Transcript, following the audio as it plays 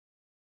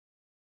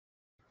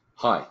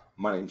Hi,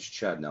 my name is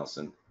Chad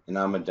Nelson, and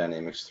I'm a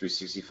Dynamics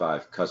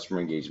 365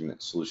 Customer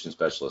Engagement Solution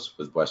Specialist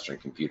with Western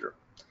Computer.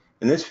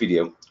 In this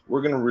video,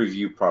 we're going to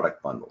review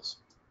product bundles.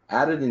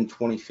 Added in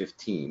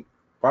 2015,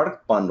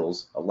 product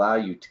bundles allow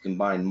you to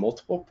combine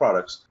multiple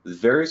products with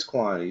various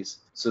quantities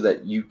so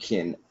that you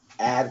can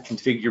add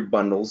configure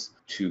bundles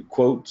to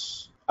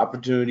quotes,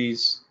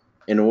 opportunities,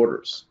 and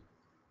orders.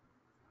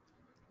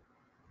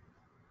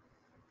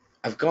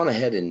 I've gone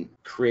ahead and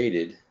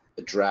created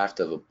a draft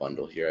of a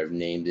bundle here. I've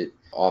named it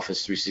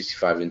Office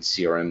 365 and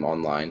CRM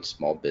Online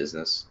Small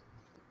Business.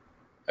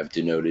 I've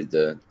denoted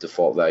the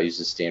default values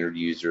as standard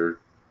user.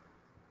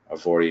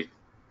 I've already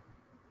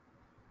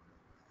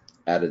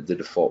added the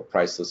default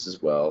price list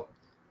as well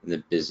in the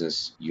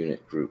business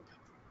unit group.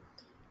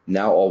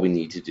 Now all we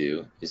need to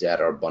do is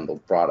add our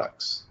bundled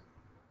products.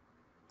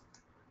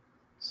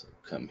 So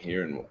come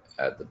here and we'll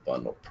add the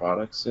bundled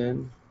products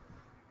in.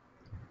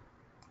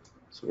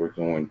 So we're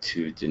going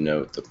to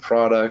denote the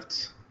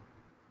product.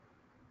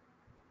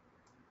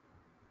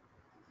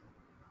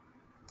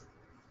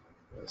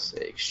 Let's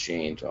say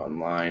exchange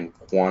online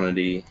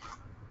quantity,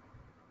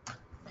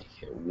 make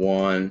it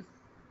 1,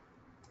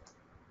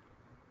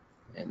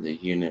 and the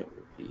unit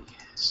will be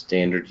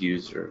standard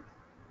user.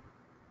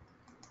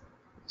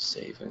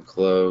 Save and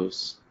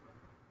close.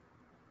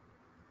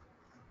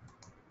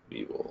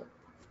 We will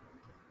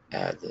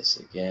add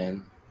this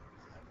again.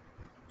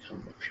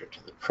 Come up here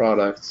to the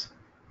product.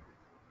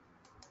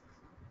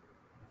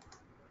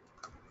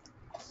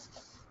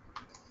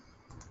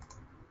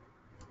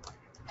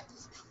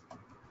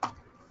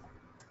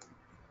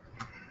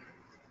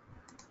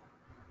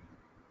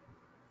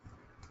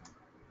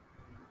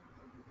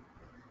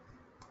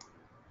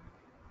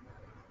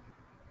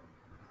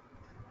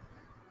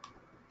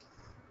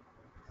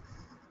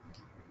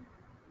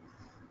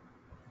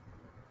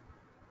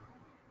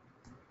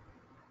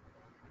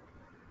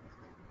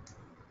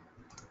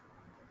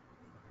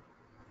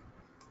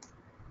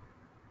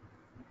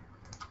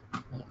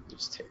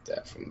 Just take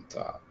that from the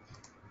top.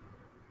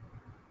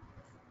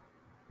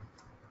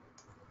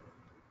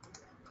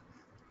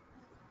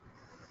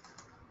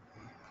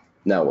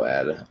 Now we'll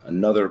add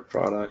another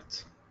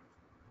product.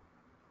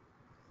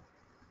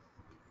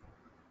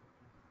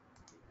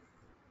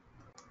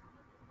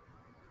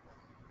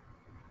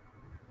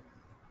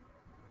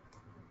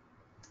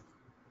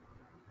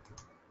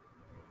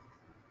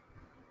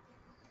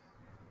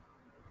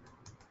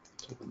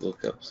 So we'll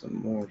look up some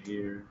more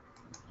here.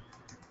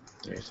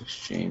 There's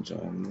exchange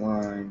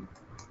online.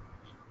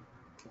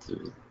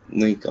 Do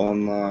link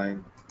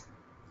online.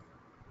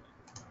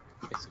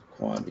 It's a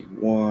quantity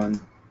 1.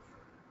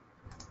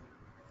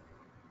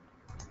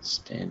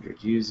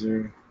 Standard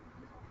user.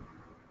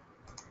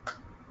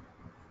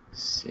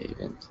 Save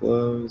and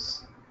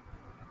close.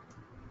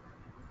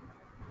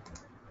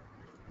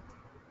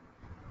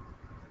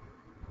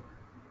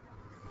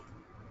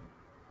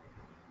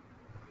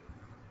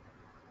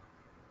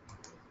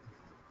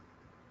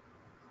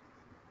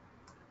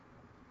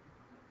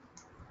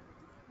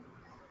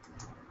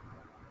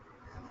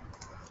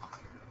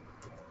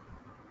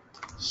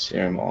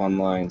 CRM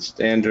online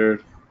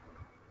standard.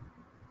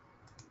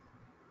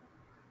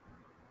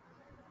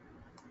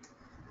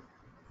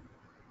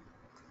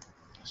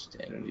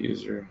 Standard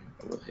user.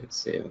 We'll hit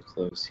save and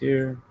close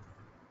here.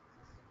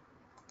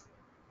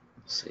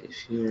 Save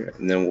here,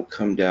 and then we'll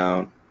come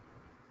down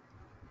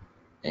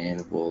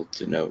and we'll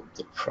denote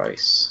the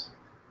price.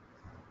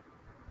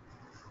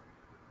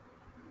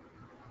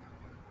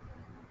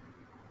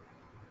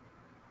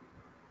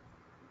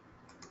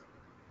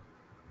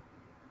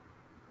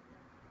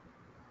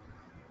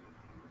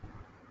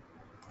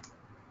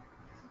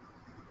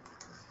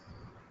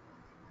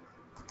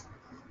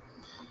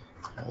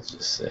 I'll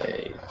just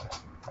say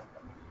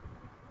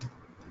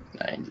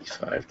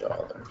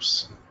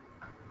 $95.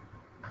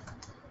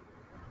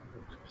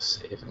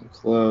 Save and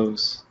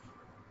close.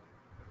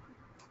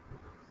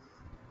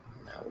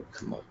 Now we'll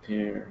come up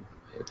here,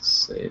 hit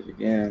save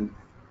again.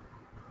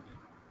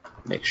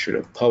 Make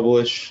sure to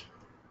publish.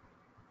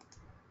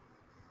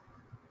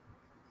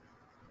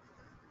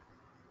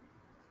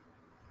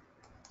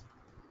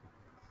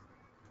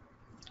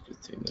 Good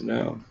thing to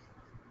know.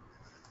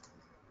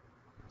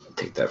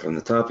 Take that from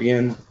the top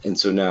again, and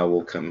so now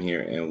we'll come here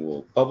and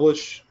we'll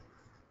publish.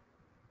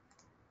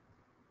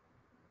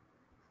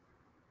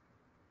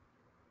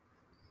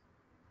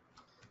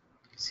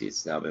 See,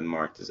 it's now been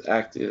marked as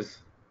active.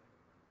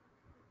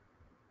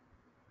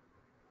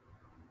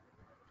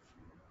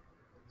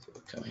 So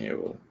we'll come here,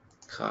 we'll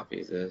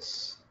copy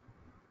this.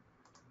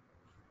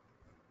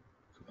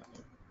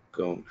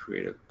 Go and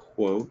create a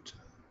quote.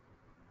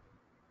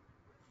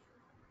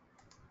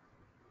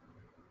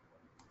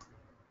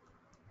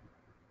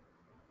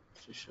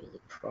 To show the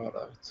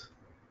product.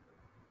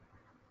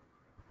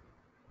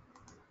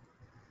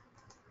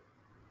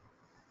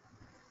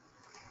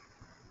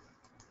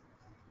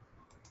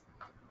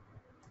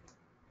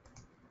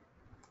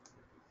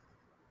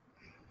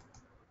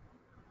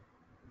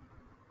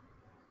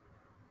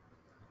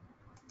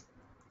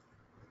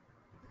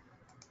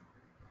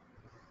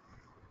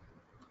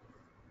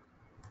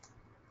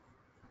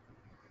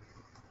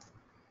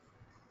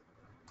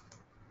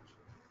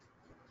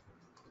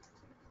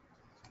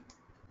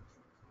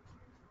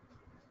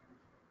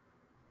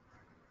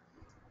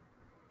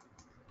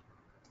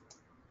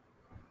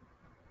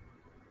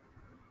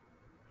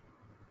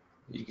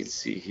 You can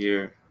see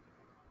here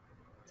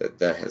that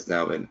that has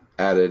now been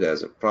added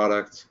as a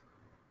product.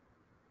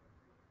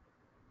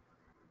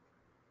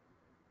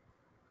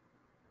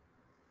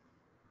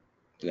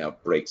 It now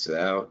breaks it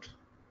out.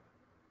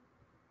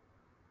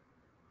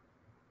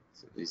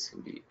 So these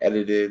can be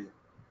edited. You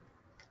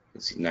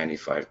can see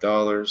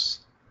 $95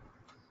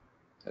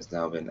 has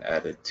now been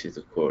added to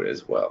the quote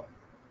as well.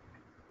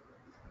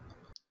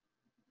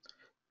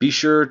 Be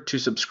sure to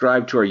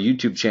subscribe to our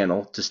YouTube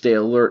channel to stay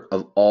alert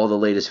of all the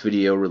latest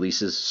video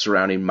releases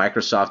surrounding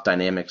Microsoft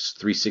Dynamics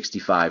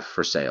 365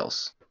 for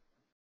sales.